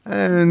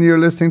And you're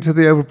listening to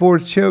the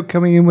Overboard Show,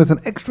 coming in with an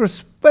extra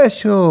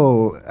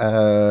special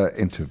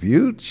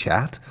interview,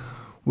 chat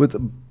with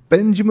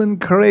Benjamin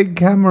Craig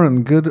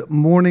Cameron. Good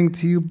morning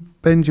to you,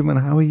 Benjamin.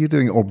 How are you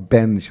doing? Or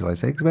Ben, shall I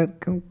say?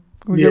 Can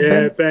we go,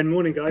 Ben? Ben.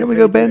 Morning, guys. Can we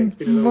go, Ben?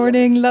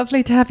 Morning.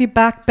 Lovely to have you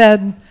back,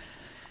 Ben.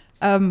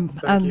 Thank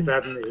you for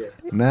having me here.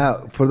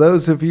 Now, for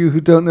those of you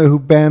who don't know who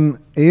Ben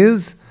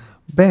is,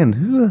 Ben,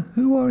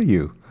 who are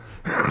you?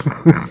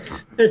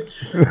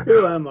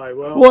 Who am I?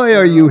 Well, why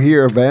are you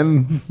here,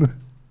 Ben?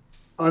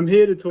 I'm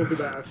here to talk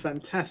about a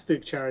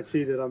fantastic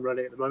charity that I'm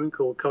running at the moment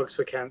called Cogs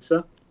for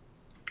Cancer,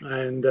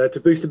 and to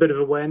boost a bit of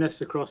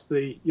awareness across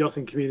the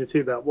yachting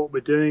community about what we're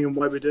doing and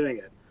why we're doing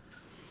it.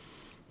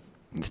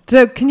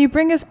 So can you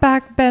bring us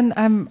back,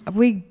 Ben?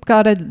 We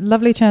got a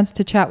lovely chance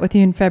to chat with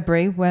you in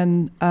February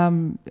when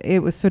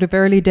it was sort of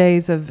early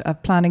days of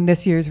planning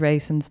this year's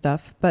race and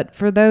stuff. But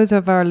for those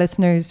of our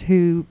listeners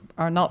who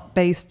are not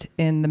based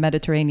in the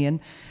Mediterranean,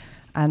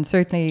 and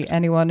certainly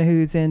anyone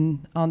who's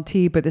in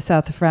Antibes or the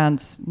south of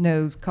France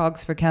knows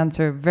Cogs for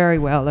Cancer very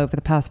well over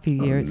the past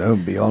few years. No,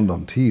 beyond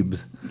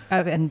Antibes.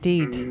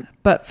 Indeed.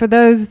 But for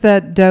those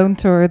that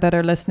don't or that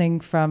are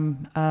listening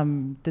from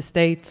the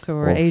States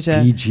or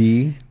Asia,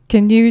 Fiji.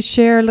 Can you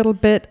share a little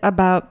bit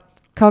about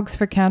Cogs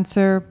for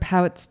Cancer,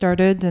 how it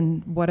started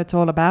and what it's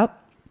all about?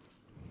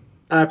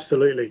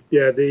 Absolutely.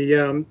 Yeah,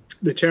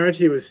 the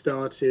charity was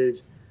started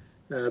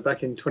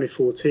back in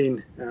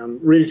 2014,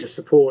 really to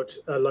support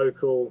a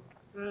local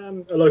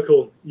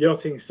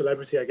yachting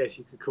celebrity, I guess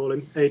you could call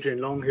him, Adrian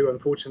Long, who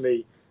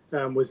unfortunately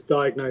was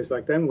diagnosed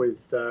back then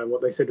with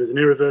what they said was an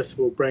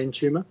irreversible brain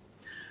tumor.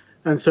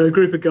 And so a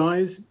group of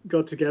guys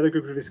got together, a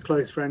group of his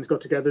close friends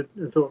got together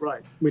and thought,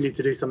 right, we need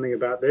to do something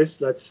about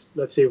this. Let's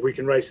see if we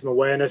can raise some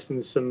awareness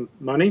and some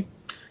money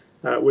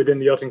within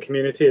the yachting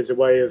community as a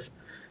way of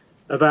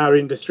our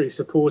industry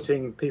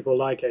supporting people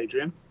like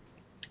Adrian.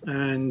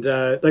 And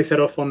they set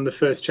off on the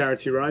first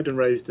charity ride and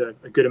raised a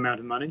good amount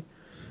of money.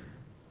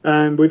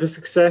 And with the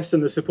success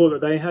and the support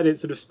that they had, it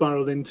sort of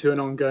spiraled into an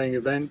ongoing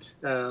event,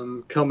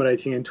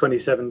 culminating in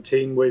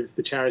 2017 with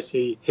the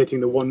charity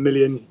hitting the €1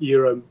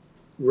 million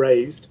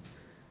raised,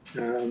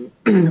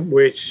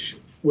 which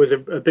was a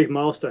big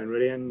milestone,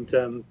 really. And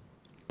so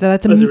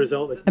that's as a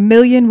result, $1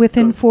 million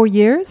within 4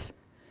 years?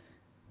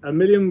 $1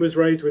 million was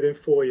raised within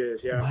 4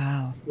 years, yeah.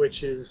 Wow.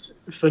 Which is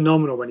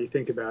phenomenal when you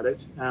think about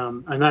it.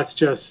 And that's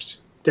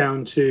just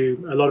down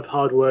to a lot of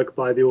hard work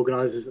by the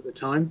organisers at the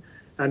time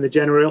and the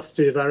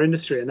generosity of our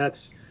industry. And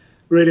that's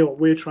really what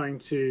we're trying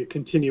to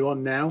continue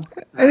on now.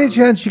 Any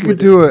chance you could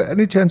do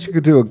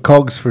a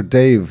Cogs for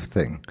Dave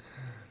thing?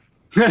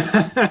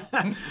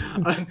 I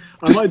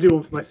might do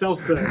one for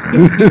myself first.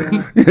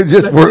 You're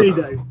just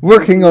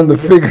working on the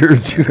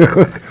figures, you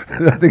know.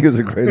 I think it's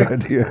a great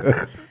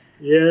idea.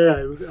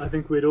 Yeah, I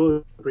think we'd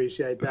all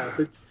appreciate that.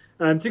 But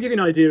to give you an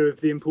idea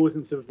of the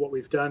importance of what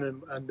we've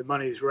done and the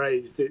money's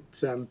raised,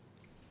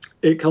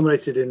 it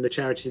culminated in the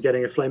charity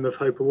getting a Flame of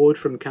Hope award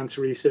from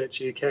Cancer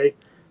Research UK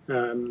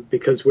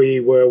because we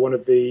were one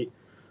of the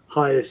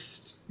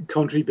highest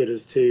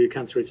contributors to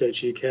Cancer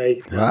Research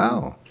UK.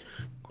 Wow.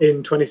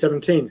 In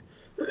 2017.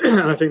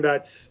 And I think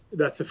that's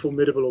a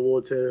formidable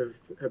award to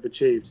have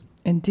achieved.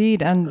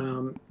 Indeed,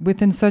 and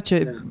within such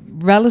a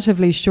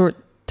relatively short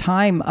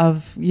time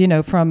of,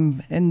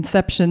 from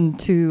inception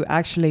to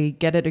actually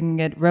getting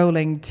it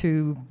rolling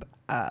to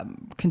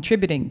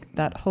contributing,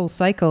 that whole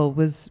cycle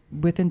was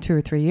within 2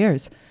 or 3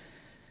 years.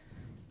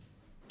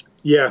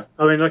 Yeah,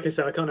 I mean, like I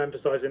said, I can't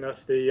emphasize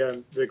enough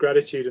the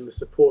gratitude and the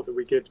support that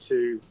we give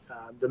to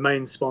the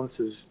main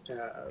sponsors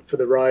for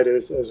the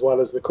riders, as well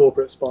as the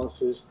corporate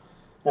sponsors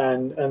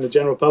and the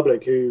general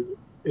public who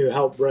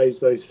help raise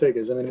those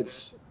figures. I mean,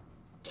 it's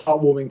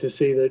heartwarming to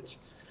see that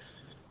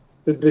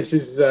this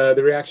is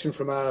the reaction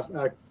from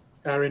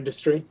our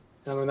industry.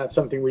 I mean, that's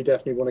something we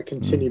definitely want to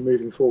continue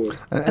moving forward.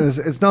 And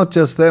it's not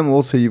just them.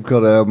 Also, you've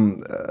got a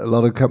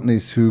lot of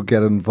companies who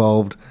get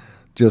involved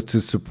just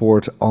to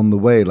support on the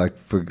way. Like,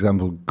 for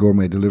example,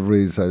 Gourmet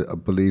Deliveries, I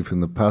believe in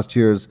the past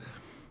years,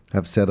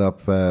 have set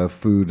up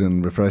food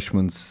and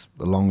refreshments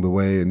along the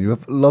way. And you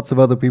have lots of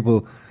other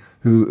people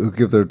who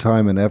give their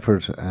time and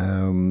effort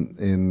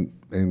in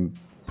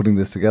putting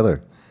this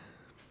together.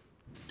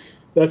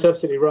 That's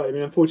absolutely right. I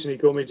mean, unfortunately,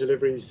 Gourmet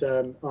Deliveries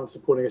aren't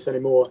supporting us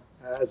anymore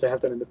as they have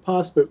done in the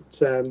past, but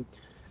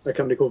a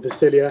company called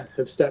Visilia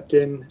have stepped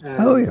in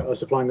and are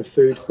supplying the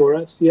food for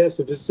us. Yeah,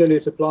 so Visilia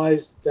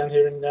Supplies down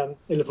here in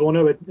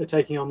Livorno are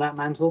taking on that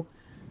mantle.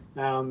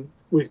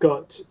 We've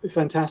got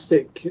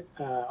fantastic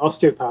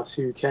osteopaths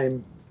who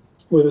came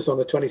with us on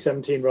the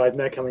 2017 ride, and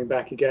they're coming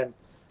back again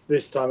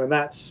this time. And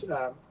that's,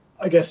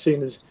 I guess,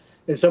 seen as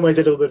in some ways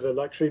a little bit of a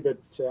luxury, but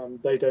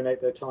they donate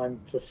their time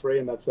for free,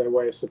 and that's their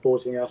way of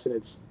supporting us. And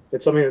it's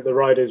something that the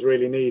riders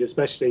really need,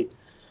 especially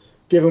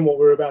given what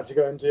we're about to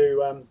go and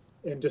do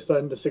in just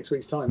under 6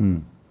 weeks'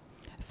 time.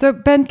 So,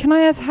 Ben, can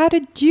I ask, how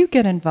did you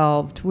get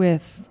involved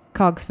with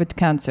Cogs for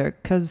Cancer?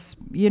 Because,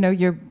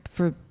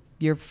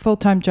 your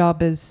full-time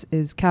job is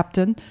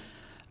captain.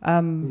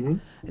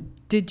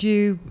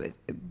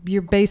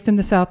 You're based in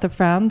the south of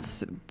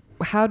France.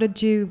 how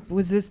did you?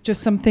 Was this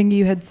just something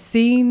you had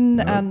seen,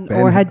 No,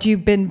 or had you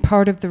been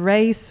part of the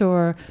race,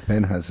 or?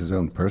 Ben has his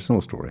own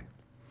personal story.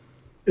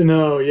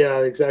 No, yeah,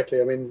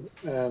 exactly. I mean,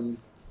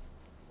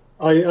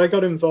 I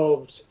got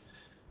involved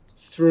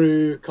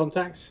through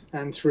contacts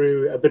and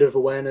through a bit of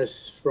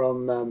awareness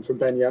from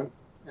Ben Young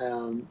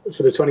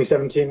for the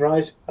 2017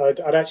 ride.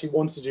 I'd actually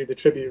wanted to do the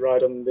tribute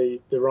ride on the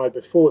ride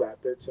before that,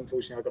 but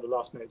unfortunately I got a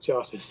last minute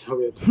charter, so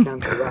we had to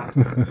cancel that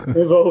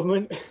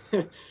involvement.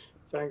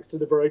 Thanks to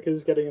the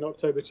brokers getting an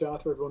October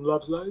charter. Everyone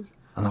loves those.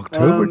 An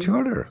October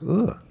charter?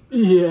 Ugh.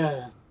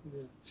 Yeah.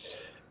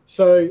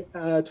 So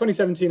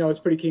 2017, I was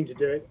pretty keen to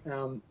do it.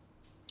 And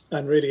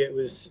really it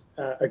was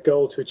a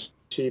goal to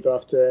achieve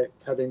after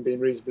having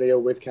been reasonably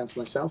ill with cancer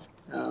myself.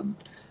 And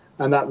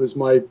that was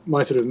my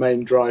sort of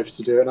main drive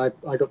to do it. And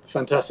I got the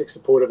fantastic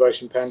support of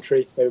Ocean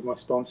Pantry. They were my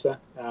sponsor.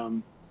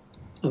 And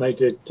they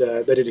did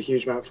a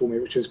huge amount for me,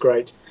 which was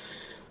great.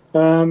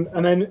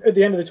 And then at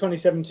the end of the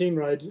 2017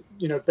 ride,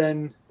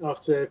 Ben,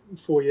 after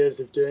 4 years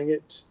of doing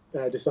it,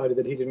 decided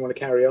that he didn't want to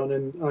carry on.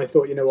 And I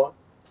thought, you know what,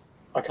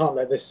 I can't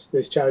let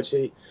this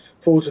charity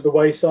fall to the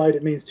wayside.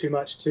 It means too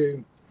much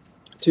to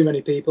too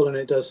many people, and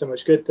it does so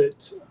much good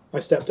that I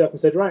stepped up and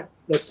said, right,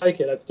 let's take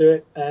it, let's do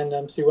it,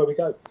 and see where we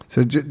go.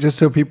 So just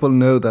so people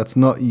know, that's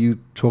not you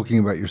talking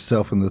about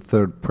yourself in the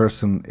third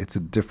person, it's a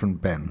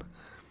different Ben.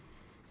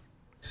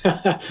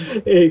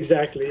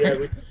 Exactly,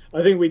 yeah.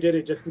 I think we did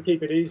it just to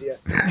keep it easier.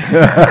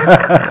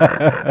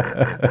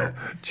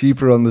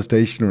 Cheaper on the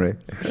stationery.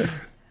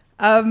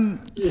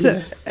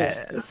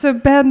 So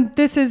Ben,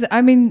 this is,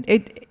 I mean,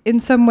 in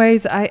some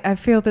ways, I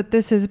feel that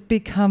this has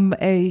become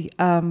a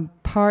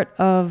part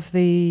of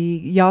the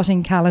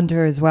yachting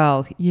calendar as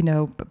well,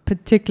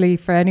 particularly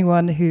for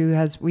anyone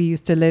we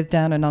used to live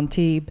down in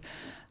Antibes,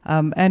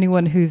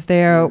 anyone who's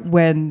there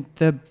when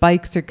the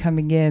bikes are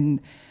coming in,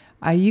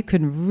 you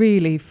can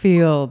really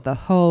feel the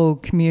whole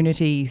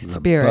community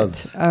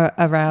spirit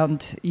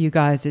around you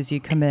guys as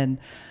you come in,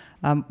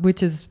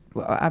 which is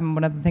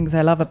one of the things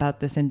I love about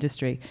this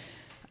industry.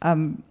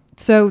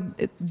 So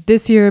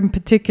this year in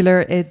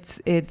particular,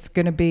 it's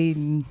going to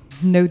be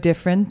no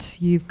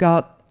different. You've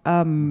got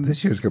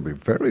this year's going to be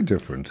very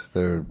different.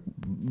 It's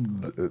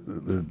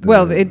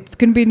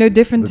going to be no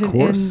different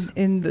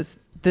in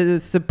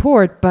the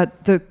support,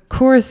 but the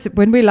course,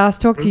 when we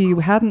last talked to you,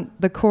 hadn't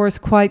the course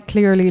quite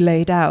clearly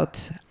laid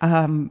out.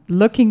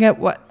 Looking at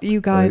what you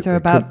guys are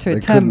about to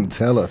attempt. They couldn't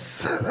tell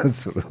us.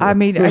 I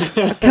mean,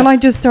 can I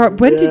just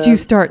start? When did you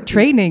start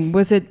training?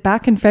 Was it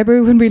back in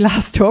February when we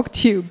last talked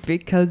to you?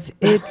 Because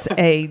it's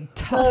a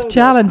tough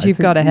challenge you've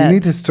got ahead. You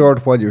need to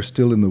start while you're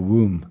still in the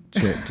womb.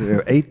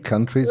 8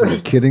 countries? Are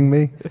you kidding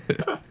me?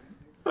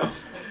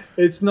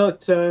 It's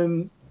not...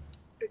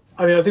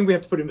 I think we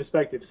have to put it in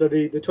perspective. So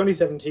the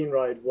 2017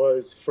 ride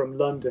was from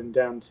London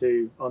down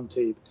to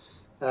Antibes.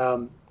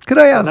 Could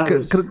I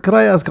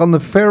ask on the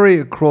ferry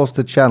across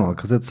the channel,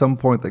 because at some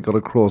point they got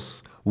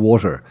across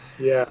water.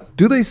 Yeah.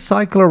 Do they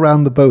cycle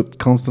around the boat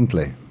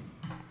constantly?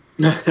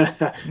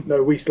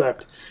 No, we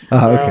slept.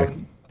 Okay.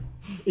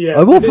 Yeah.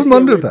 I've often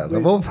wondered that.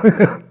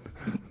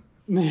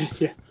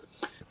 Yeah.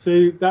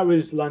 So that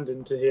was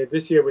London to here.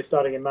 This year we're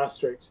starting in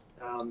Maastricht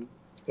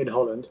in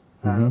Holland.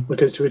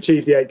 Because to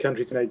achieve the 8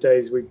 countries in 8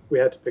 days, we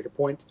had to pick a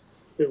point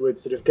that would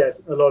sort of get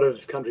a lot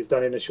of countries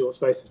done in a short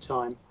space of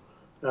time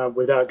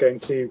without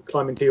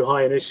climbing too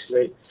high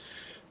initially.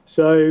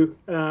 So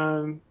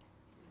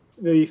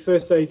the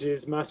first stage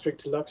is Maastricht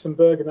to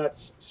Luxembourg, and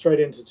that's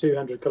straight into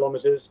 200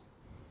 kilometers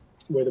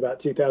with about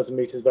 2,000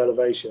 meters of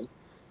elevation.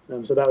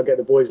 So that will get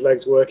the boys'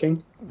 legs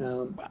working.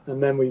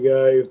 And then we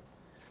go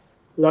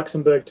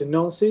Luxembourg to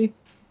Nancy,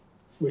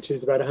 which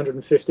is about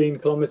 115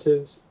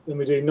 kilometers. Then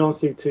we do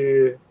Nancy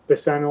to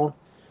Bessannon,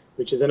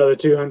 which is another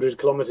 200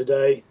 kilometer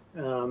day.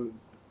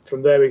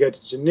 From there we go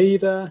to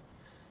Geneva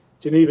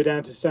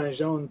down to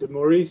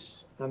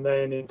Saint-Jean-de-Maurice, and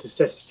then into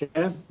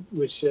Sestiere,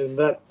 which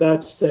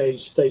that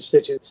stage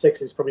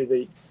 6 is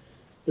probably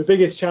the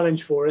biggest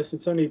challenge for us.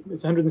 It's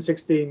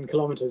 116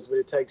 kilometers, but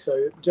it takes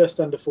just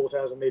under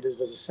 4,000 meters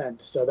of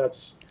ascent. So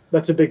that's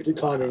a big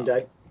climbing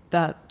day.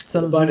 That's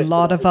a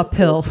lot of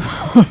uphill.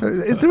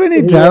 Is there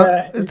any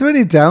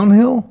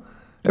downhill?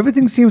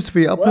 Everything seems to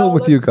be uphill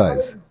with you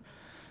guys.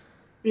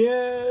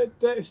 Yeah,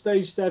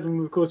 stage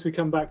 7. Of course, we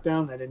come back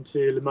down then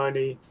into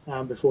Limoni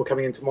before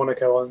coming into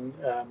Monaco on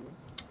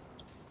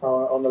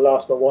the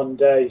last but one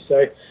day.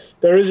 So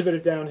there is a bit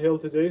of downhill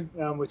to do,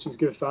 which is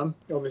good fun.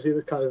 Obviously,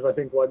 that's kind of I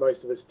think why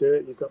most of us do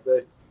it. You've got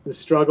the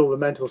struggle, the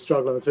mental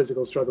struggle, and the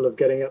physical struggle of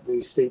getting up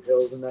these steep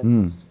hills, and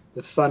then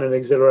the fun and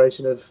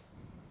exhilaration of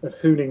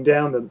hooning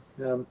down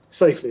them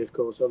safely, of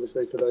course,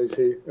 obviously, for those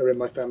who are in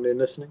my family and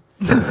listening.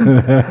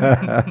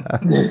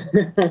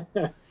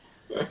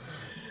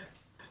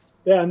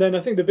 Yeah, and then I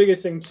think the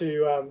biggest thing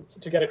to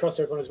get across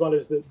to everyone as well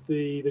is that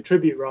the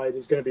tribute ride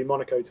is going to be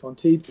Monaco to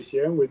Antibes this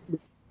year, and we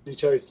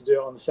chose to do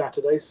it on the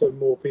Saturday so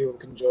more people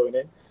can join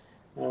in,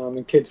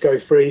 and kids go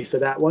free for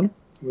that one.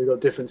 We've got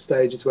different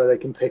stages where they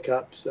can pick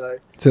up, so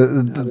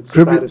it's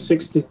about a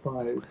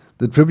 65.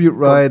 The tribute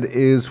ride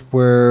is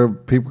where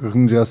people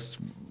can just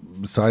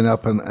sign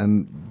up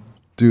and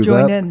do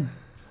join that. in,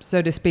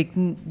 so to speak.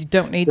 You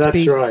don't need to That's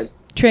be right.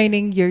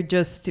 training. You're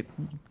just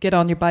get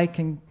on your bike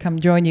and come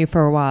join you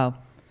for a while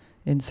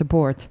in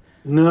support.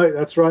 No,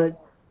 that's right.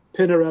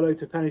 Pinarello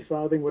to penny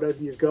farthing,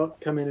 whatever you've got,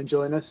 come in and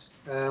join us.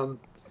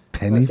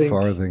 Penny I think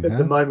farthing, at huh?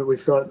 the moment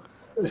we've got.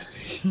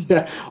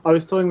 Yeah, I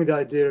was toying with the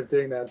idea of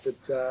doing that,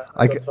 but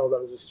I got told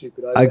that was a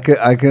stupid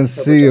idea. I can Double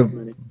see a check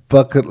many.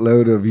 bucket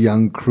load of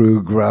young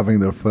crew grabbing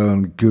their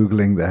phone,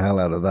 Googling the hell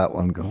out of that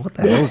one. Going, what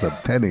the hell is a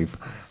penny?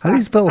 How do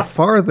you spell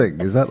farthing?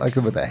 Is that like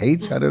with a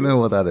H? I don't know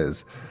what that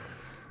is.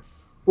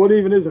 What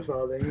even is a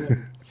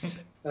farthing?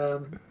 Yeah.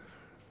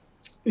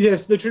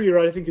 Yes, the tribute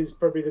ride I think is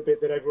probably the bit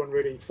that everyone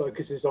really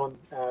focuses on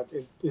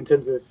in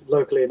terms of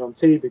locally in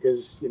Antibes,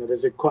 because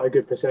there's quite a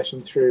good procession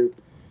through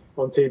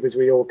Antibes as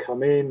we all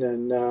come in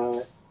and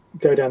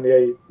go down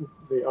the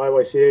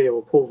IYCA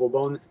or Port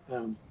Vauban,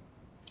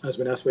 as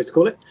we're now supposed to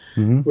call it,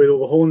 with all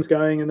the horns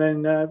going, and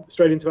then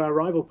straight into our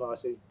arrival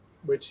party,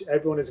 which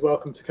everyone is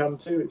welcome to come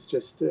to. It's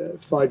just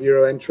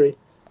 €5 entry.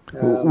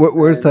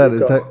 Where's that?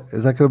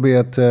 Is that going to be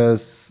at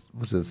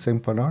was it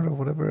Saint Bernard or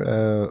whatever?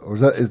 Or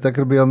is that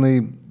going to be on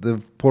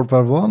the Port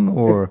Vauban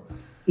or?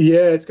 Yeah,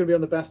 it's going to be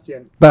on the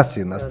Bastion.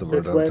 Bastion, that's the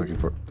word so I was looking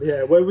for.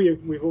 Yeah, where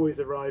we've always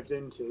arrived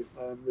into.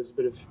 There's a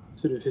bit of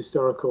sort of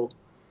historical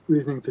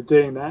reasoning for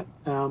doing that.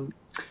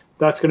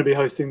 That's going to be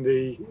hosting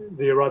the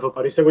arrival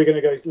party. So we're going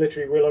to go,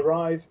 literally, we'll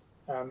arrive,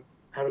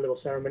 have a little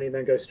ceremony, and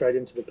then go straight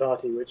into the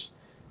party, which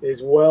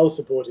is well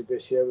supported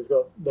this year. We've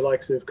got the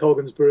likes of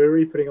Colgan's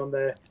Brewery putting on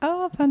their...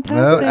 Oh,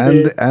 fantastic.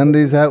 And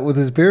Andy's out with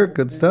his beer.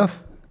 Good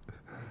stuff.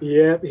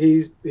 Yeah,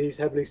 he's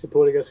heavily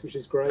supporting us, which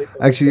is great.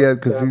 And actually, yeah,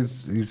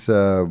 because he's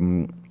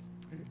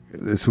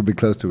this will be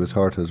close to his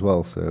heart as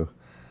well. So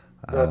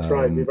that's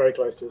right, be very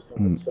close to his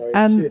heart. So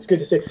it's good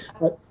to see.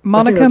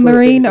 Monaco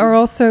Marine are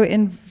also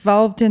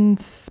involved in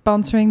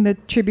sponsoring the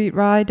tribute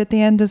ride at the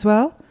end as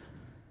well.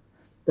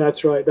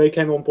 That's right. They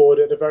came on board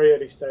at a very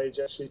early stage,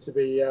 actually, to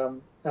be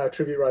our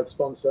tribute ride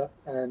sponsor,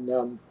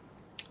 and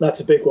that's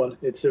a big one.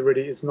 It's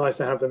nice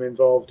to have them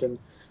involved, and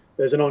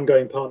there's an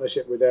ongoing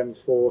partnership with them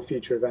for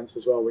future events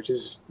as well, which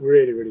is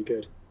really, really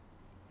good.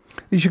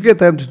 You should get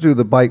them to do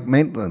the bike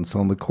maintenance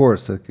on the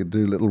course. They could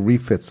do little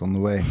refits on the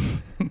way.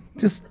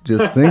 just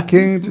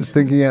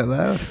thinking out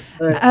loud.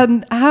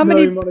 And how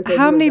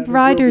many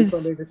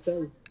riders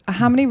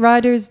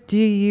do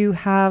you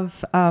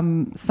have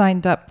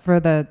signed up for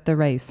the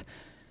race?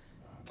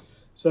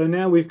 So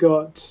now we've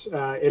got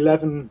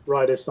 11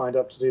 riders signed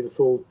up to do the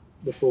full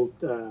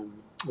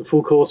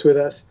course with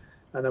us,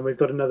 and then we've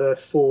got another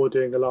 4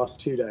 doing the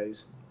last 2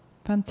 days.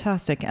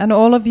 Fantastic. And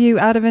all of you,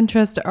 out of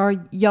interest, are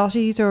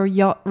yachties or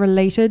yacht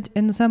related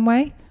in some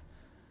way?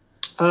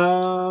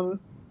 Or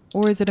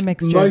is it a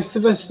mixture? Most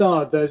of us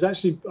are.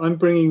 I'm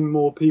bringing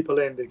more people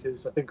in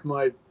because I think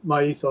my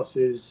ethos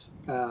is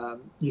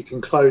you can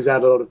close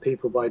out a lot of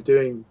people by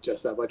doing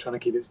just that, by trying to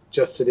keep it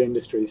just to the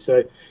industry.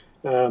 So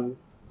I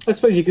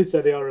suppose you could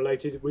say they are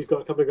related. We've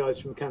got a couple of guys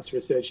from Cancer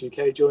Research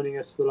UK joining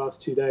us for the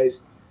last 2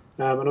 days.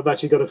 And I've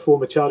actually got a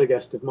former charter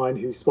guest of mine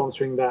who's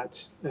sponsoring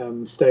that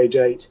Stage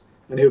 8,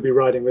 and he'll be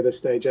riding with us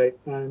Stage 8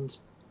 and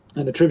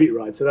the tribute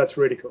ride. So that's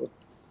really cool.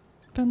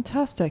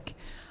 Fantastic.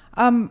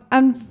 And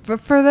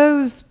for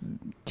those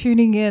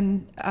tuning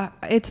in,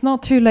 it's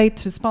not too late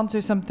to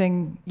sponsor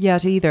something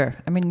yet either.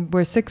 I mean,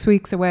 we're 6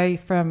 weeks away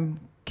from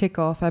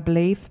kickoff, I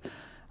believe.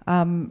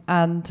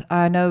 And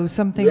I know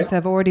some things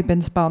have already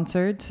been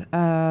sponsored,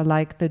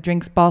 like the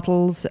drinks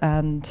bottles,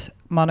 and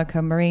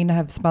Monaco Marine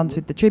have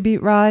sponsored the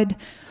tribute ride.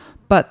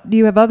 But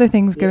you have other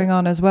things going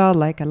on as well,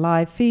 like a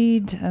live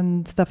feed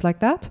and stuff like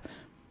that?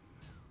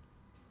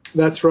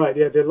 That's right.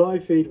 Yeah, the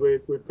live feed, we're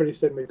pretty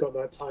certain we've got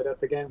that tied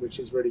up again, which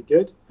is really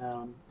good.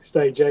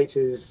 Stage 8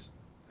 has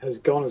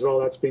gone as well.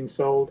 That's been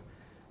sold.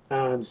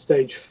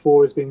 Stage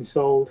 4 has been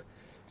sold.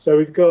 So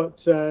we've got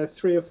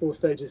 3 or 4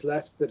 stages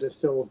left that are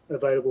still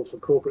available for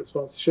corporate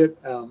sponsorship.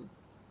 And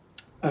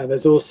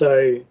there's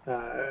also,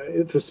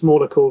 for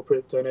smaller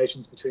corporate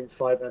donations between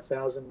 5 and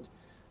 1,000,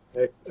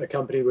 a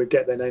company would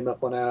get their name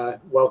up on our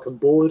welcome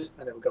board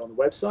and it will go on the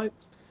website.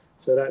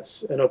 So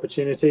that's an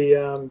opportunity.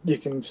 You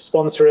can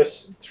sponsor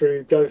us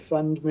through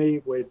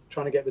GoFundMe. We're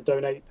trying to get the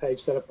donate page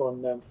set up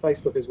on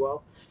Facebook as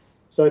well.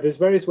 So there's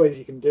various ways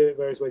you can do it,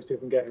 various ways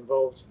people can get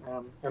involved.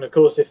 And of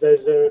course, if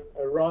there's a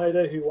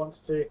rider who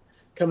wants to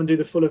come and do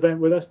the full event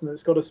with us and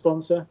it's got a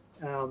sponsor,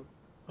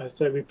 I'd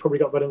say we've probably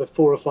got about another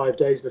 4 or 5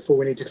 days before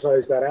we need to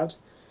close that out.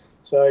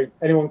 So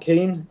anyone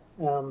keen,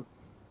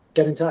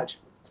 get in touch.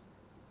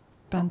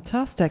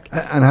 Fantastic.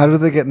 And how do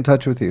they get in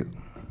touch with you?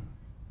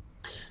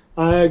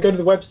 Go to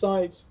the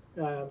website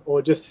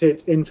or just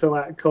hit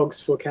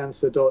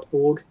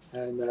info@cogsforcancer.org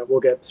and we'll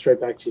get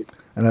straight back to you.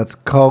 And that's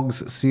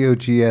COGS,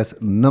 COGS,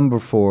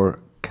 4,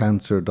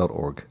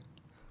 cancer.org.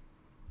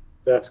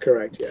 That's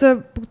correct, yeah.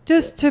 So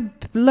just to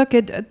look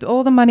at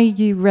all the money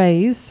you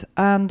raise,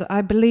 and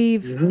I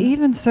believe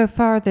even so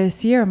far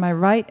this year, am I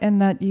right in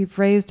that you've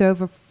raised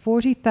over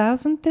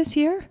 40,000 this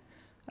year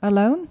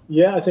alone?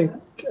 Yeah, I think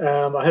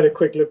I had a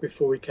quick look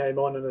before we came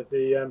on, and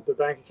the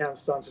bank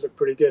account's starting to look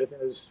pretty good. I think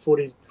there's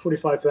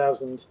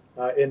 45,000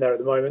 in there at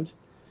the moment.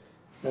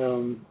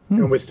 and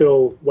we're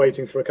still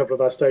waiting for a couple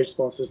of our stage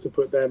sponsors to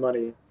put their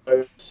money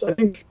in. So I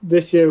think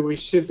this year we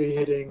should be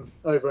hitting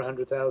over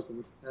 100,000,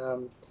 which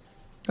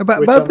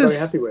I'm very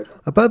happy with.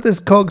 About this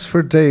Cogs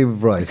for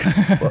Dave Rice.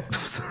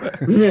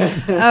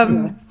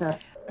 Well,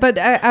 but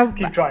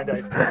keep trying,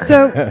 Dave.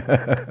 So,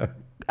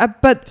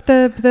 but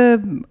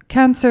the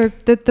cancer,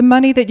 the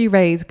money that you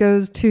raise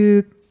goes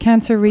to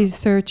Cancer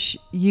Research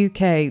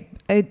UK.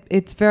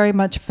 It's very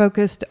much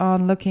focused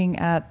on looking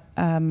at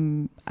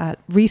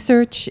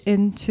research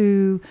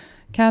into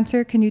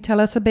cancer. Can you tell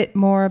us a bit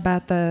more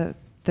about the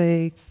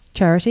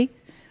charity?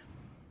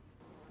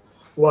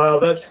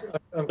 Well,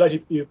 I'm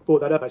glad you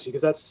brought that up, actually,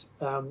 because that's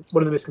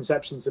one of the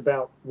misconceptions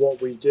about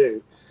what we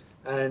do.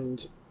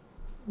 And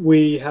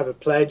we have a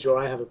pledge, or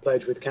I have a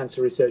pledge with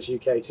Cancer Research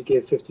UK to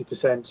give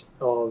 50%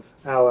 of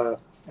our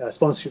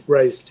sponsorship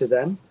raised to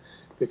them,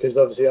 because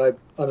obviously I'm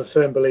a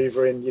firm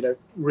believer in,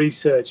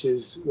 research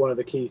is one of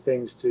the key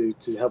things to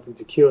helping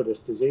to cure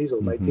this disease,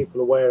 or make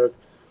people aware of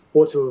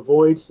what to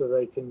avoid so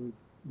they can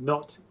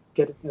not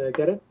get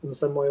it in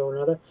some way or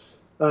another.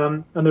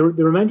 And the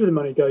remainder of the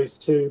money goes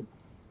to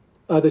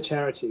other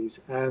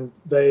charities, and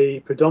they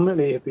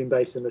predominantly have been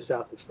based in the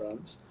south of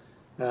France,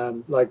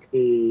 like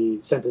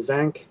the Centre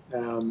Zinc.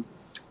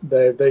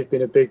 They've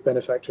been a big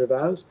benefactor of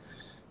ours,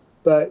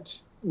 but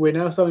we're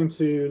now starting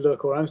to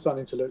look, or I'm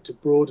starting to look, to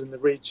broaden the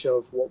reach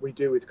of what we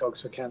do with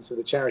Cogs for Cancer,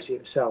 the charity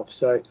itself.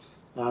 So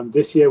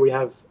this year we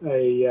have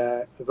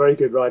a very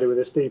good rider with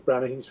us, Steve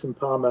Branner. He's from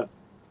Palma,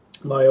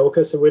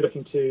 Mallorca. So we're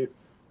looking to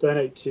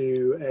donate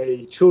to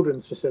a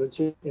children's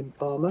facility in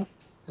Palma.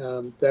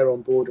 They're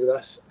on board with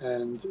us,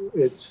 and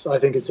I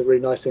think it's a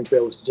really nice thing to be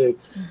able to do.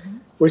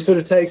 Which sort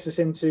of takes us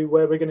into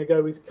where we're going to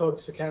go with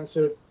Cogs for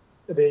Cancer,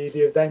 the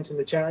event and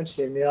the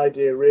charity. And the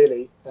idea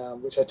really,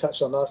 which I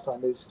touched on last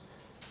time, is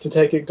to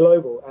take it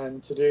global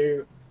and to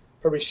do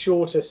probably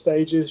shorter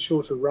stages,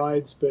 shorter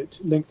rides, but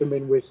link them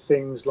in with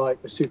things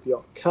like the Super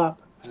Yacht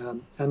Cup,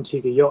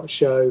 Antigua Yacht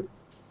Show,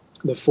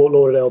 the Fort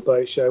Lauderdale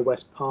Boat Show,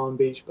 West Palm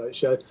Beach Boat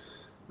Show,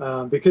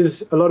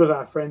 because a lot of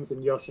our friends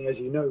in yachting, as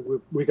you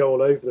know, we go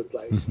all over the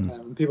place,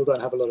 and people don't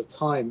have a lot of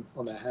time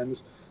on their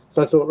hands.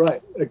 So I thought,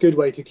 right, a good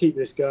way to keep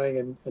this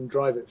going and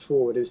drive it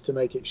forward is to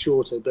make it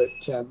shorter, but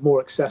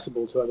more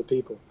accessible to other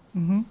people.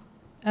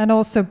 And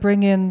also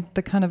bring in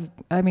the kind of,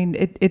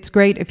 it's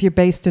great if you're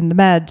based in the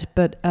Med,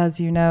 but as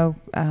you know,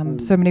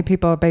 so many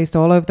people are based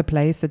all over the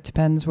place. It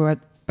depends what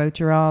boat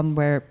you're on,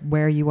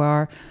 where you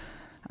are.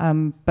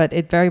 But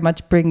it very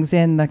much brings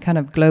in the kind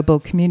of global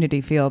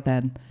community feel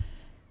then.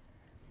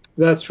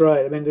 That's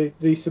right. I mean,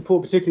 the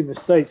support, particularly in the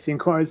States, the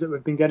inquiries that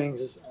we've been getting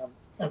is,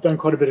 I've done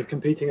quite a bit of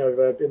competing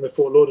over in the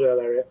Fort Lauderdale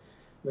area.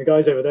 And the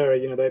guys over there,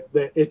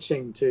 they're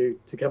itching to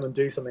come and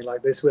do something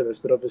like this with us,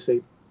 but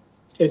obviously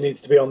it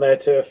needs to be on their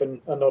turf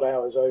and not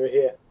ours over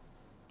here.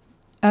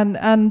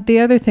 And the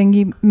other thing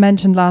you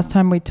mentioned last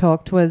time we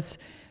talked was,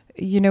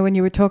 when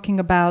you were talking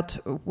about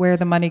where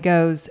the money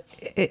goes,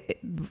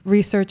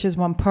 research is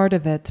one part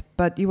of it,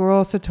 but you were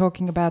also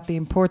talking about the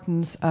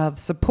importance of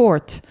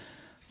support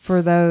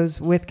for those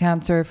with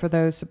cancer, for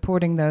those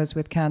supporting those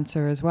with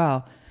cancer as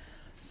well.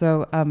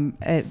 So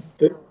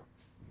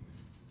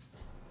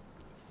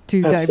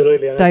to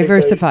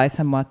diversify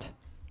somewhat.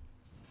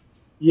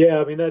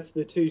 Yeah, I mean, that's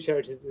the two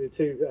charities, the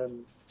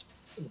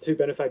two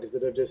benefactors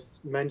that I've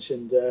just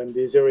mentioned, the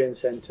Azurian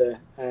Centre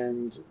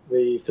and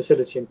the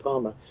facility in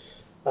Palma.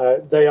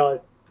 They are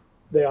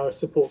a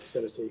support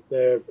facility.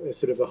 They're a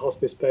sort of a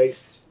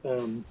hospice-based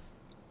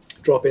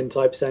drop-in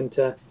type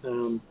centre,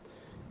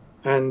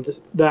 and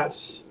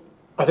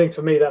I think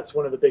for me, that's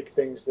one of the big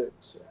things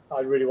that I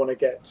really want to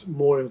get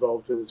more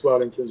involved with as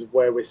well in terms of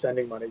where we're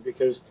sending money,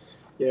 because,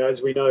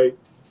 as we know,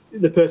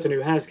 the person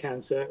who has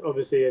cancer,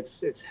 obviously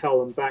it's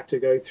hell and back to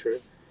go through,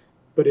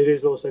 but it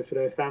is also for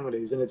their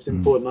families, and it's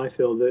important, I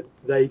feel, that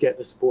they get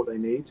the support they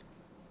need.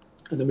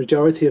 And the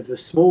majority of the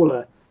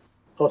smaller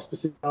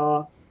hospices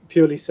are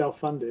purely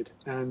self-funded,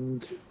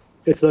 and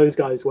it's those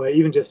guys where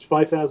even just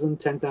 5,000,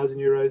 10,000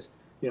 euros,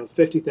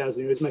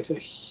 50,000 euros makes a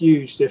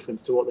huge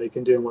difference to what they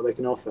can do and what they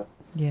can offer.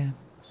 Yeah.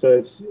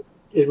 So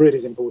it really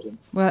is important.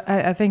 Well,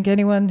 I think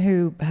anyone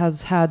who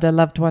has had a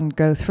loved one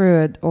go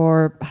through it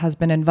or has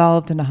been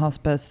involved in a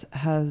hospice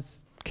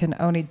can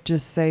only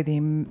just say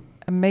the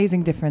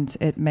amazing difference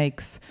it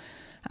makes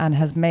and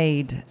has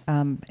made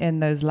in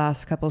those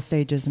last couple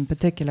stages in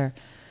particular.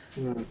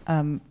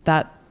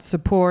 That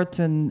support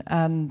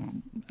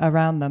and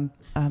around them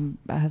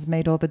has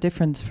made all the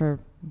difference for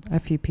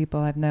a few people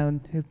I've known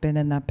who've been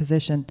in that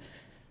position.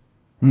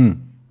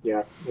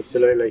 Yeah,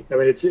 absolutely. I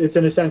mean, it's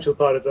an essential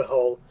part of the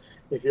whole,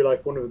 if you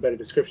like, one of a better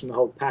description, the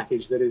whole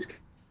package that is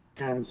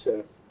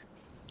cancer.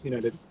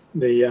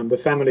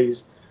 The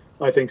families,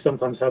 I think,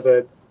 sometimes have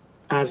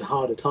as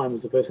hard a time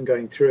as the person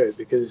going through it,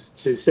 because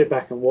to sit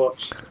back and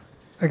watch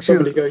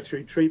somebody go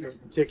through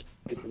treatment, particularly,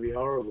 it can be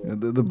horrible.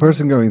 The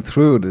person going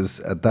through it is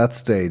at that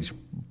stage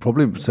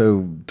probably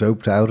so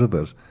doped out of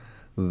it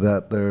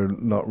that they're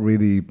not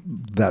really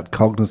that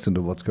cognizant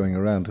of what's going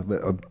around.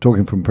 I'm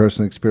talking from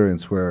personal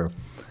experience where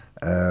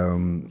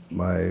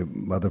my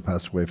mother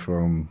passed away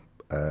from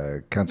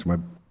cancer. My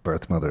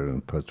birth mother and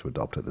opposed to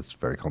adopted. It's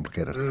very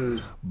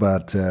complicated.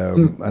 But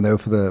I know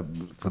for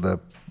the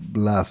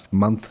last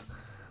month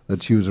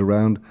that she was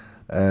around,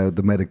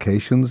 the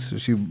medications,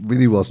 she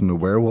really wasn't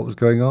aware what was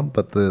going on.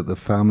 But the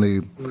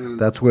family,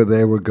 that's where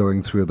they were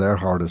going through their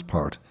hardest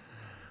part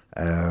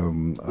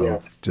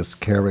of just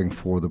caring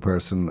for the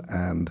person.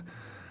 And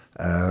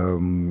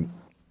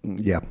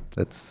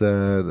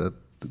that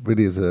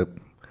really is a,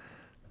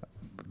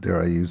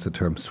 dare I use the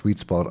term, sweet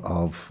spot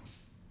of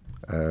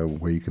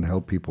where you can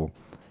help people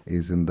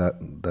is in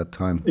that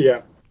time.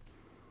 Yeah.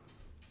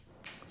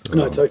 So,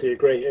 No, I totally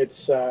agree.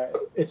 It's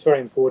very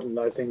important,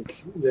 I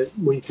think, that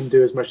we can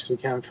do as much as we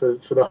can for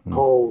the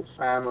whole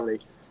family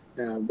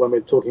when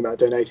we're talking about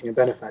donating and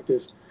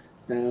benefactors.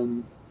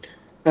 And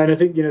I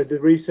think, the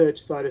research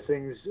side of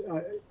things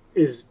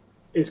is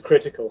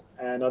critical.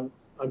 And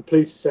I'm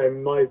pleased to say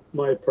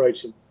my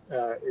approach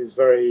is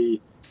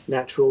very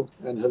natural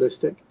and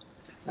holistic.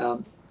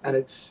 And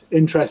it's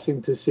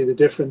interesting to see the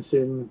difference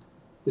in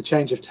the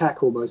change of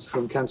tack almost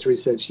from Cancer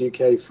Research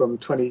UK from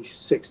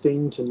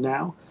 2016 to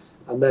now.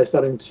 And they're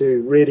starting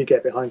to really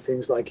get behind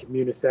things like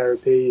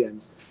immunotherapy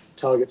and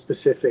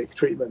target-specific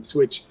treatments,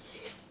 which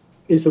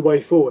is the way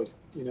forward,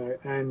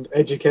 and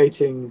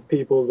educating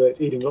people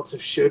that eating lots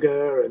of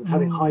sugar and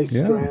having high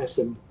stress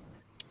and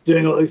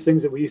doing all those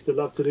things that we used to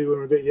love to do when we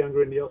were a bit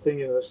younger in the yachting,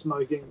 the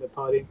smoking, the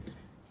partying,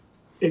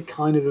 it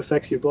kind of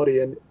affects your body.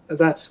 And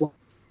that's one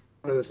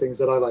of the things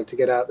that I like to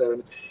get out there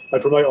and I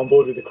promote on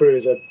board with the crew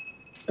is a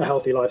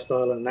healthy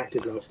lifestyle and an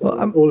active lifestyle.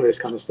 Well, all of this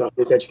kind of stuff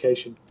is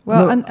education.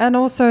 Well, and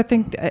also I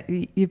think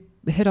you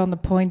hit on the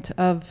point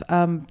of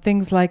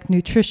things like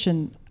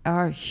nutrition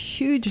are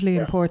hugely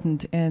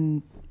important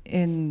in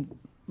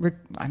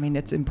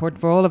it's important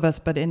for all of us,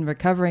 but in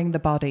recovering the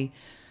body,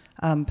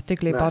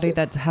 particularly a body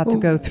that's had to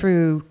go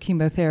through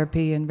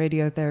chemotherapy and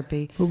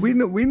radiotherapy. Well,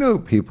 we know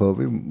people.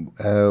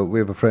 We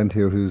have a friend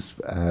here who's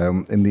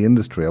in the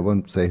industry. I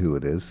won't say who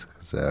it is,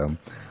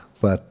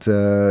 but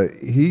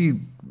he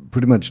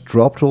pretty much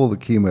dropped all the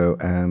chemo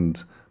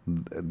and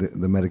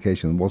the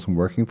medication wasn't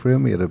working for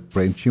him. He had a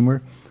brain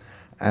tumor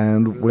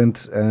and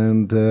went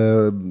and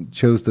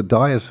chose the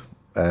diet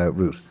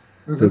route.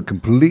 So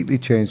completely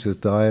changed his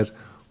diet,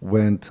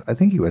 I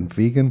think he went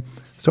vegan,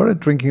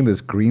 started drinking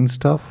this green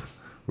stuff.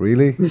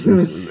 Really?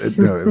 It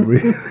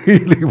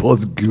really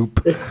was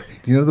goop. Do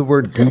you know the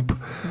word goop?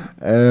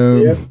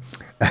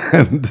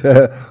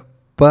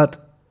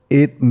 But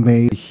it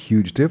made a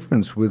huge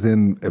difference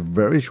within a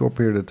very short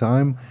period of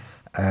time.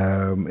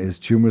 His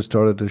tumor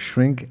started to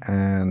shrink,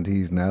 and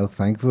he's now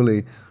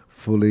thankfully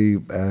fully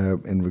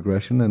in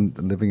regression and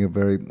living a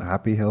very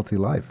happy, healthy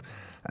life.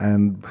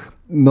 And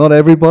not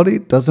everybody,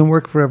 doesn't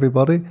work for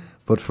everybody,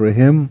 but for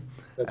him,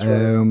 that's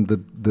right.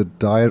 the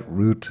diet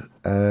route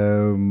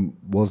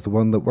was the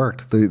one that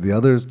worked. The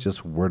others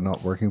just were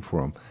not working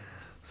for him.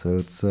 So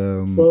it's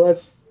well,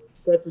 that's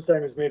the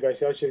same as me.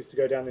 Basically, I chose to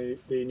go down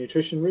the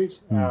nutrition route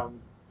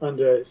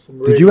under some.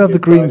 Really Did you have the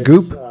green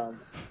guidance. goop?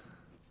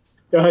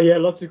 Yeah,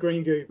 lots of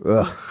green goop.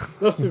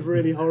 Lots of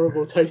really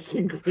horrible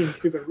tasting green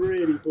goop and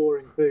really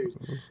boring food.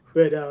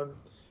 But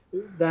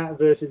that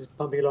versus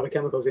pumping a lot of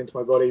chemicals into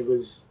my body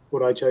was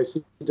what I chose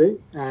to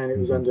do. And it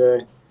was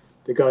under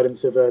the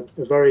guidance of a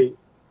very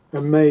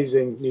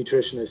amazing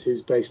nutritionist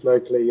who's based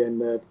locally in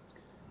the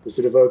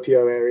sort of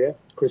Opio area.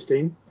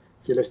 Christine,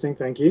 if you're listening,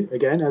 thank you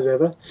again, as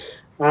ever.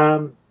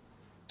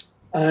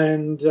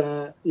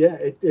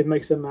 It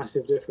makes a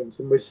massive difference.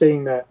 And we're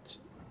seeing that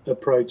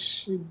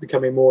approach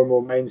becoming more and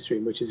more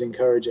mainstream, which is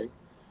encouraging.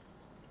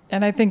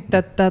 And I think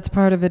that's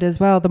part of it as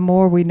well. The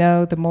more we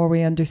know, the more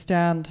we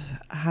understand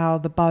how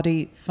the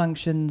body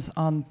functions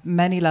on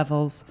many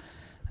levels,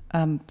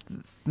 the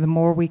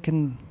more we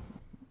can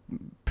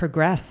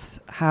progress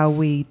how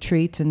we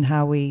treat and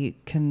how we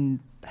can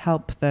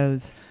help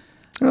those.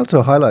 It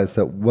also highlights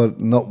that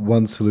not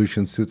one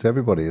solution suits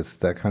everybody. It's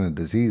that kind of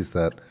disease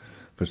that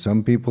for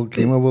some people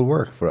chemo will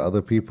work, for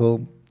other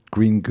people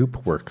green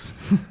goop works.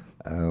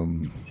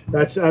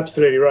 That's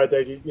absolutely right,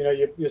 Dave.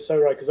 You're so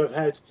right, because I've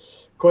had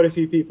quite a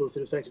few people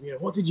sort of say to me,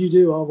 what did you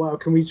do? Oh, wow,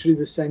 can we do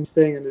the same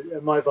thing?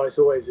 And my advice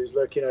always is,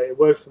 look, it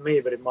worked for me,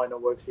 but it might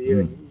not work for you.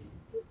 And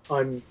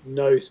I'm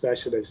no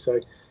specialist, so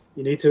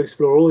you need to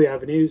explore all the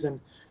avenues. And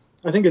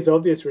I think it's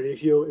obvious, really,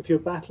 if you're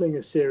battling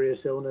a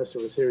serious illness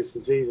or a serious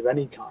disease of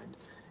any kind,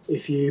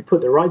 if you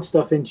put the right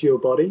stuff into your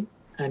body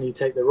and you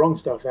take the wrong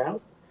stuff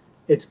out,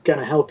 it's going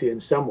to help you in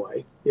some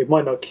way. It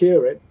might not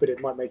cure it, but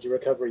it might make your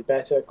recovery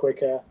better,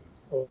 quicker,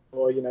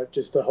 or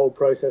just the whole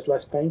process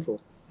less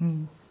painful.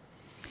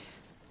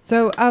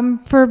 So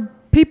for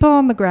people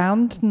on the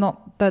ground,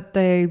 not that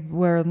they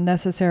were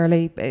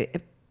necessarily,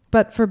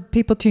 but for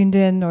people tuned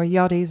in or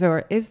yachties,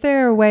 or is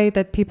there a way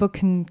that people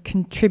can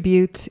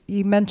contribute?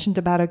 You mentioned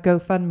about a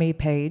GoFundMe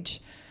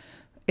page.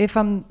 If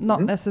I'm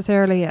not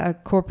necessarily a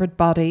corporate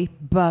body,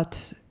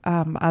 but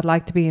I'd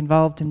like to be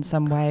involved in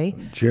some way.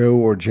 Joe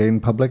or Jane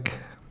Public?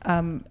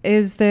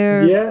 Is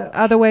there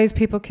other ways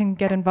people can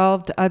get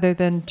involved other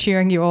than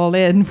cheering you all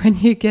in when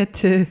you get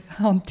to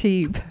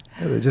Antibes?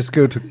 Yeah, they just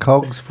go to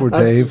Cogs for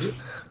Dave.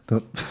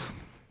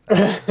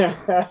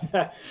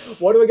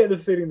 Why do I get the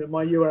feeling that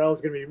my URL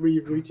is going to be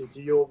rerouted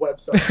to your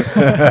website?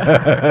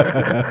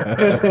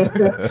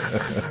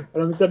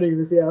 And I'm suddenly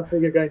going to see our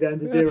figure going down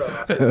to 0.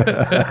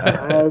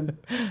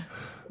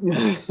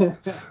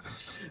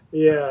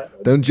 Yeah.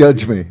 Don't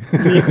judge me.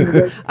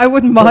 I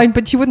wouldn't mind,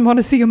 but you wouldn't want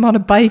to see him on a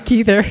bike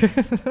either.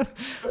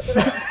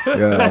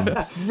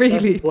 Yeah.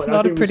 Really, it's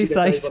not a pretty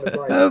sight.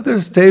 If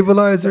there's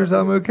stabilizers,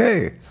 I'm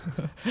okay.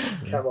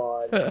 Come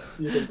on,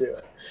 you can do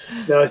it.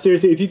 No,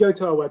 seriously, if you go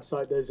to our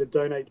website, there's a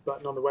donate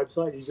button on the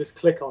website. You just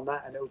click on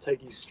that and it'll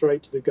take you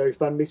straight to the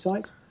GoFundMe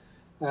site.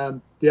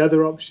 The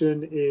other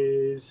option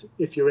is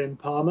if you're in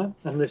Parma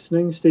and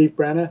listening, Steve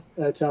Branner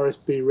at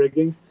RSB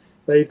Rigging,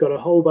 they've got a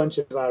whole bunch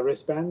of our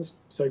wristbands.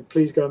 So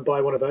please go and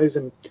buy one of those.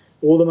 And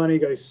all the money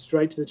goes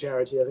straight to the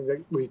charity. I think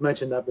that we've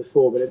mentioned that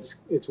before, but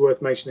it's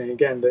worth mentioning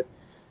again that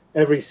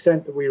every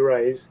cent that we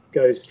raise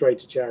goes straight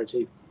to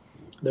charity.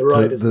 The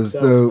riders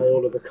themselves pay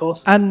all of the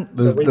costs. And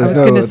I was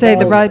going to say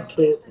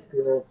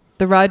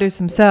the riders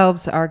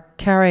themselves are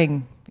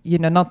carrying,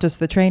 not just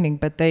the training,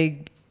 but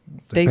they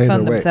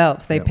fund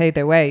themselves. They pay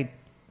their way.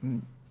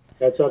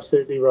 That's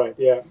absolutely right.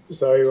 Yeah.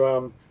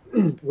 So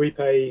we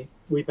pay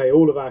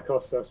all of our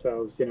costs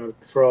ourselves.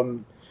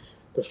 From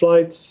the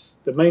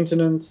flights, the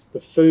maintenance, the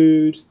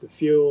food, the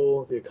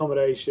fuel, the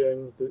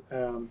accommodation,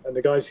 and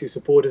the guys who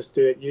support us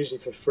do it usually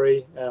for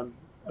free,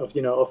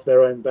 off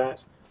their own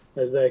bat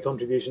as their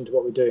contribution to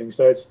what we're doing.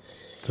 So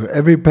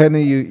every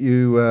penny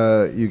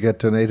you get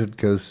donated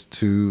goes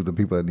to the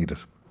people that need it.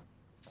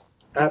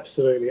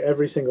 Absolutely,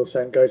 every single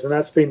cent goes, and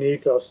that's been the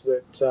ethos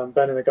that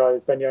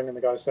Ben Young and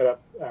the guys set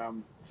up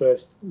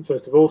first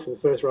of all for the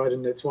first ride,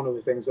 and it's one of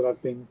the things that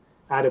I've been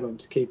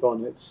adamant to keep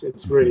on.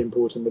 It's really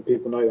important that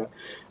people know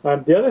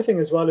that. The other thing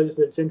as well is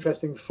that's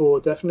interesting for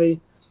definitely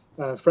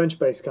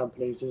French-based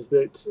companies is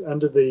that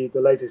under the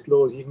latest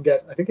laws, you can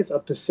get, I think it's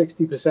up to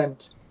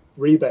 60%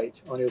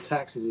 rebate on your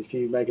taxes if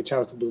you make a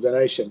charitable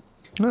donation.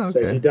 Oh, okay. So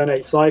if you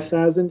donate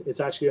 5,000,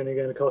 it's actually only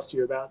going to cost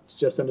you about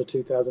just under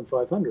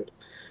 2,500.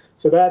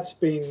 So that's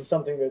been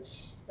something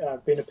that's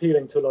been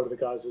appealing to a lot of the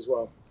guys as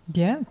well.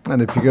 Yeah.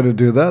 And if you're going to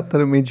do that, then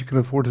it means you can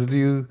afford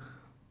to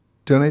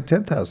donate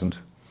 10,000.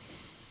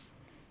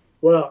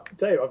 Well,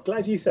 Dave, I'm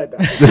glad you said that.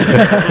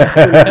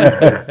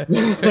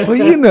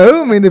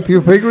 Well, if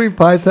you're figuring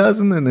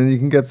 5,000 and then you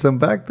can get some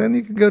back, then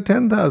you can go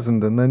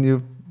 10,000 and then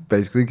you're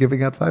basically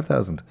giving out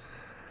 5,000.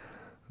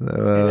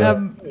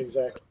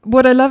 Exactly.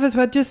 What I love is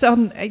just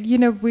on,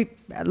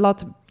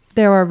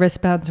 there are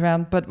wristbands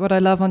around, but what I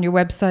love on your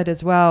website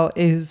as well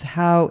is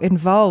how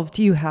involved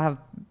you have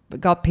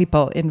got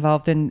people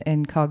involved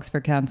in Cogs for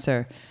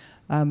Cancer.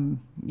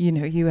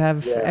 You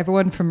have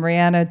everyone from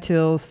Rihanna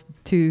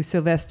to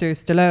Sylvester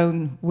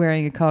Stallone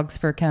wearing a Cogs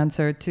for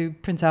Cancer, to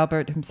Prince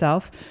Albert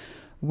himself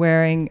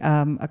wearing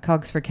a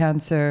Cogs for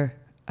Cancer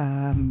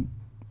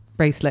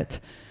bracelet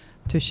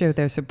to show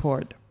their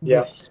support.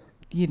 Yeah.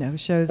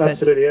 Shows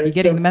Absolutely. that you're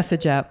getting the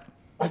message out.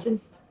 I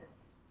think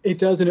it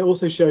does, and it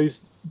also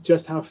shows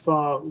just how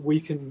far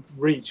we can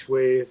reach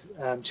with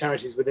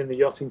charities within the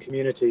yachting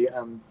community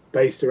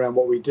based around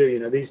what we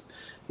do.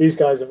 These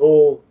guys have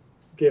all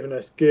given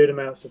us good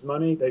amounts of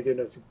money. They've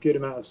given us a good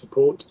amount of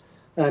support.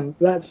 And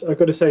that's, I've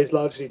got to say, is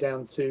largely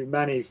down to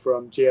Manny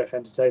from GF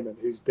Entertainment,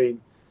 who's been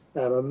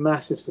a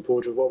massive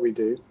supporter of what we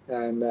do.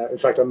 And in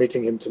fact, I'm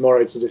meeting him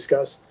tomorrow to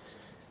discuss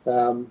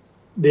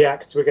the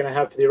acts we're going to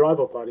have for the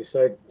arrival party.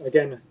 So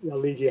again, I'll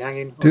leave you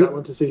hanging on that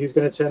one to see who's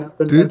going to turn up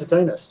and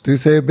entertain us. Do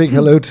say a big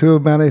hello to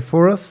Manny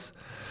for us.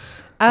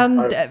 And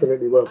I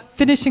absolutely will.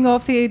 Finishing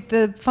off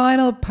the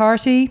final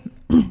party,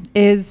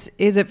 is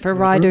it for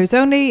riders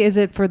only? Is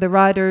it for the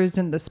riders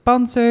and the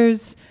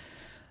sponsors?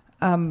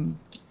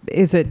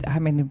 Is it,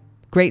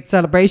 great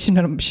celebration,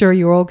 and I'm sure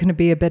you're all going to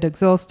be a bit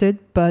exhausted,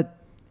 but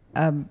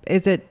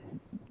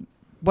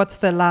what's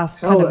the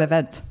last kind of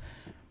event?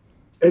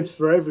 It's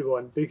for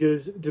everyone,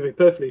 because to be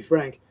perfectly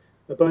frank,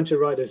 a bunch of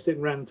riders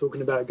sitting around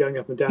talking about going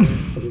up and down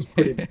is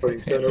pretty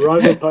boring. So an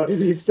arrival party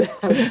needs to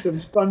have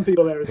some fun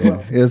people there as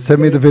well. Yeah, send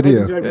me the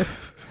video.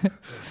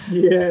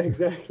 Yeah,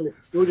 exactly.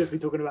 We'll just be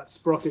talking about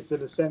sprockets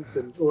and ascents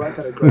and all that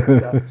kind of great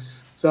stuff.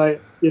 So,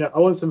 I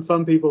want some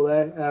fun people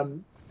there.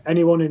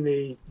 Anyone in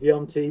the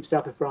Antibes,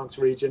 South of France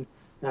region,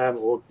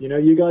 or,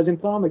 you guys in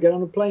Parma, get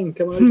on a plane,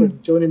 come over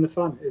and join in the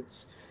fun.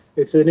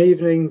 It's an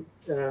evening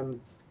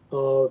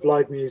of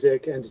live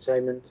music,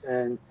 entertainment,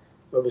 and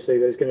obviously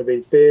there's going to be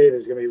beer,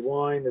 there's going to be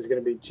wine, there's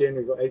going to be gin.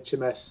 We've got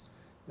HMS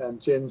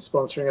Gin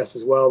sponsoring us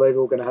as well. They're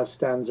all going to have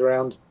stands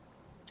around.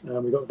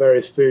 We've got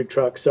various food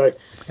trucks. So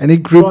any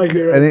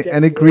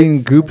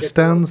green goop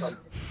stands?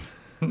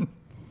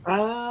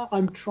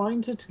 I'm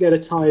trying to get a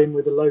tie-in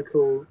with a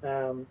local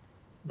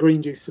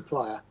green juice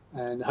supplier,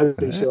 and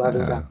hopefully she'll have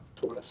it out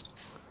for us.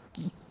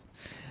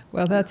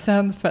 Well, that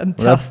sounds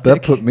fantastic.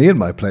 That put me in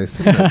my place.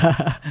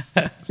 Yeah,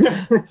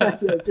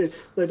 it did.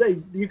 So,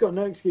 Dave, you've got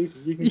no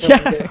excuses. You can come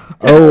and get.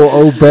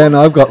 Oh, Ben,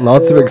 I've got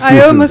lots of excuses.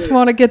 I almost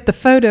want to get the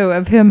photo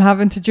of him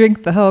having to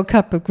drink the whole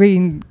cup of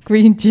green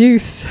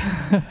juice.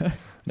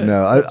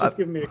 No, it's just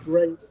given me a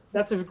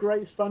That's a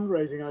great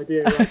fundraising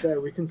idea right there.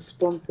 We can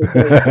sponsor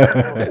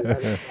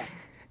Dave.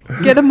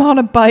 Get him on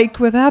a bike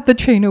without the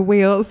trainer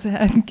wheels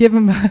and give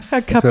him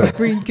a cup of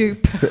green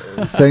goop.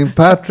 St.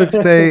 Patrick's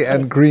Day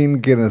and green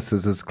Guinness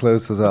is as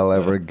close as I'll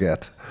ever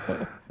get.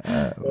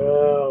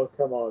 Oh,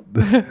 come on.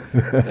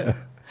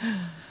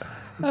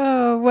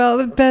 Oh,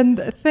 well,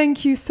 Ben,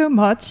 thank you so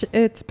much.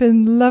 It's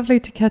been lovely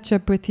to catch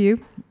up with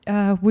you.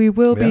 We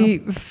will be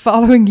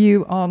following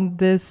you on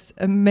this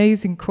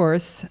amazing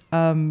course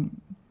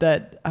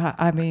that,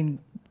 I mean,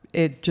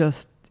 it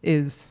just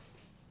is.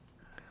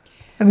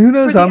 And who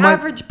knows, for the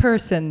average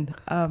person.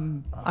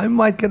 I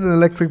might get an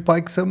electric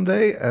bike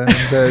someday and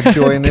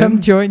join Come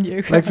in. join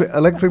you.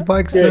 Electric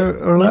bikes are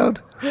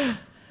allowed?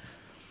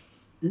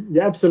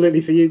 Yeah,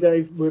 absolutely. For you,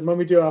 Dave, when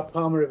we do our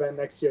Palmer event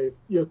next year,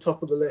 you're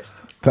top of the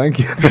list. Thank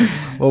you.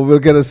 Well, we'll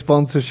get a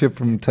sponsorship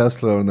from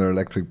Tesla on their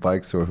electric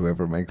bikes or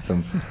whoever makes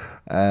them.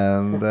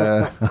 And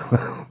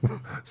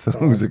so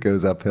long as it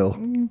goes uphill.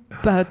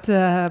 But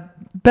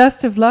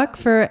best of luck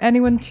for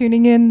anyone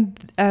tuning in.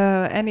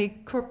 Any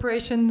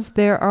corporations,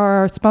 there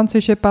are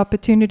sponsorship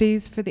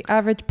opportunities for the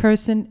average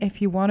person.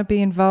 If you want to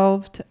be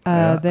involved,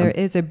 there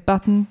is a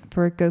button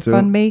for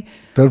GoFundMe.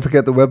 Don't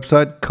forget the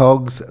website,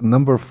 COGS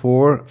number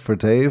 4 for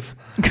Dave.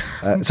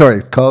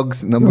 Sorry,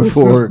 COGS number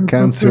 4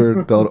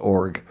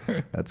 cancer.org.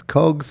 That's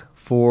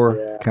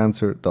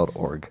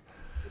COGS4cancer.org.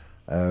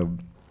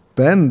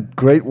 Ben,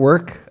 great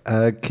work.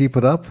 Keep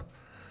it up.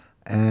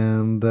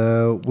 And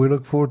we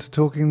look forward to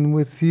talking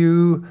with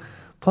you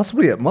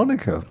possibly at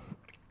Monaco.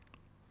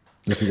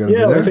 If you're going to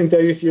be there. I think,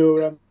 Dave,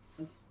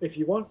 if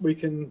you want, we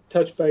can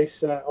touch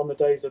base on the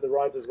days of the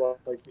rides as well.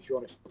 Like, if you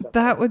want to.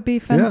 That would be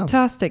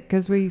fantastic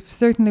because we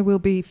certainly will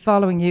be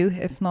following you,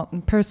 if not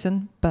in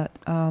person, but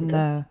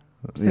on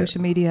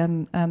social media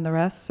and the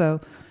rest. So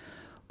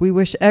we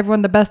wish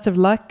everyone the best of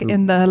luck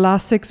in the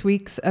last 6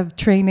 weeks of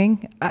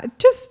training.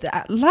 Just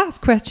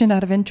last question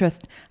out of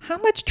interest. How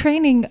much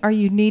training are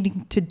you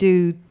needing to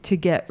do to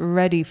get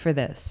ready for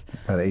this?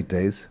 About 8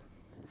 days.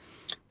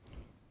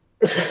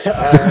 2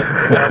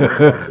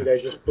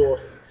 days before.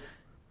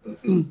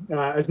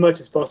 As much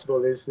as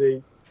possible is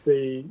the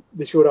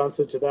short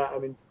answer to that. I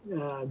mean,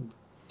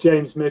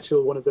 James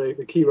Mitchell, one of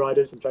the key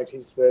riders, in fact,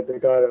 he's the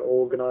guy that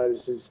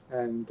organises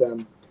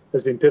and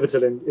has been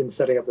pivotal in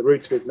setting up the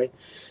routes with me.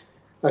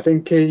 I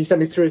think he sent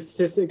me through a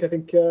statistic. I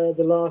think the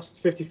last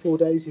 54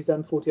 days, he's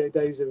done 48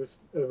 days of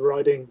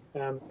riding,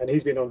 and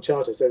he's been on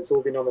charter, so it's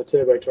all been on a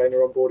turbo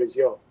trainer on board his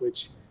yacht,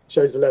 which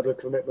shows the level of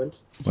commitment.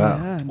 Wow.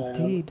 Yeah,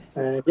 indeed.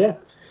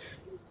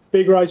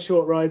 Big rides,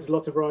 short rides,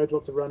 lots of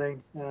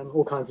running,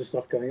 all kinds of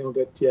stuff going on.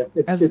 But yeah,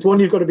 it's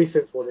one you've got to be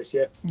fit for this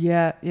year.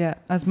 Yeah.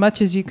 As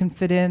much as you can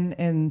fit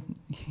in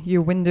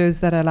your windows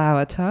that allow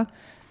it, huh?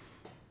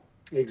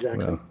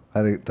 Exactly. Well,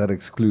 that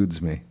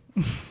excludes me.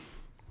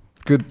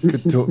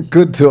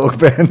 Good talk,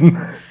 Ben.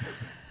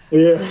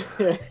 Yeah.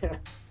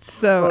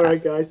 So, all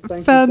right, guys. Thank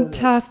you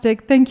fantastic.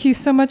 so much. Thank you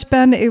so much,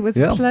 Ben. It was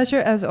a pleasure,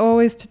 as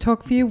always, to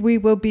talk for you. We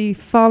will be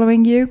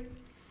following you,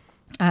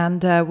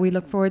 and we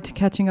look forward to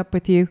catching up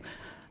with you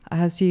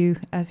as you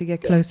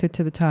get closer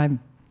to the time.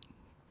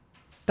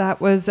 That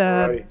was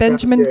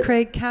Benjamin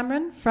Craig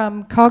Cameron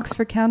from Cogs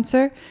for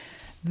Cancer.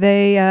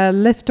 They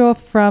lift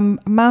off from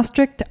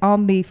Maastricht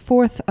on the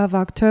 4th of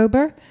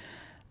October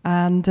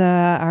and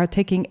are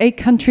taking 8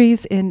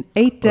 countries in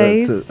 8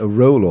 days. It's a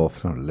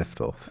roll-off, not a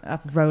lift-off. A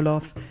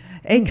roll-off.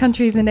 8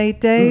 countries in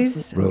 8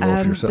 days. Roll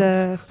off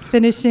yourself.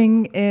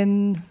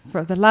 Finishing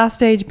for the last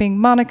stage being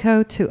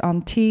Monaco to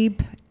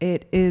Antibes.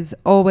 It is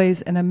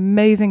always an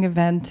amazing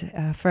event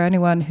for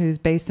anyone who's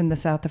based in the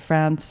south of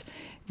France.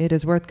 It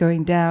is worth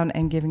going down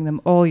and giving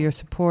them all your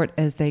support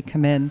as they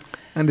come in.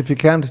 And if you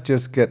can't,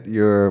 just get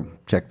your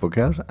checkbook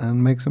out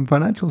and make some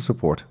financial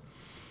support.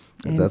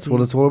 That's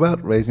what it's all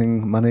about,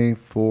 raising money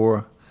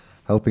for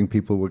helping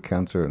people with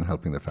cancer and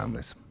helping their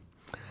families.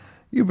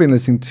 You've been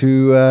listening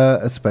to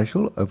a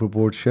special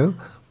Overboard show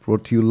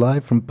brought to you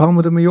live from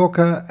Palma de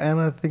Mallorca, and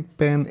I think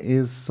Ben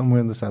is somewhere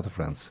in the south of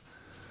France.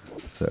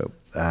 So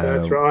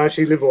that's right. I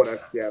actually live on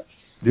it. Yeah.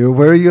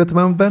 Where are you at the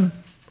moment, Ben?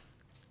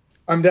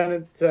 I'm down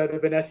at the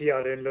Benetti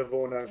Yard in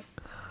Livorno.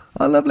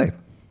 Oh, lovely.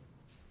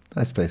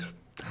 Nice place.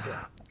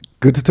 Yeah.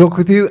 Good to talk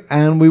with you,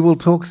 and we will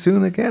talk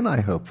soon again,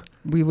 I hope.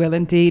 We will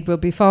indeed. We'll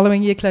be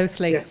following you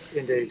closely. Yes,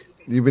 indeed.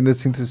 You've been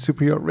listening to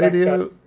Super Yacht Radio. Thanks,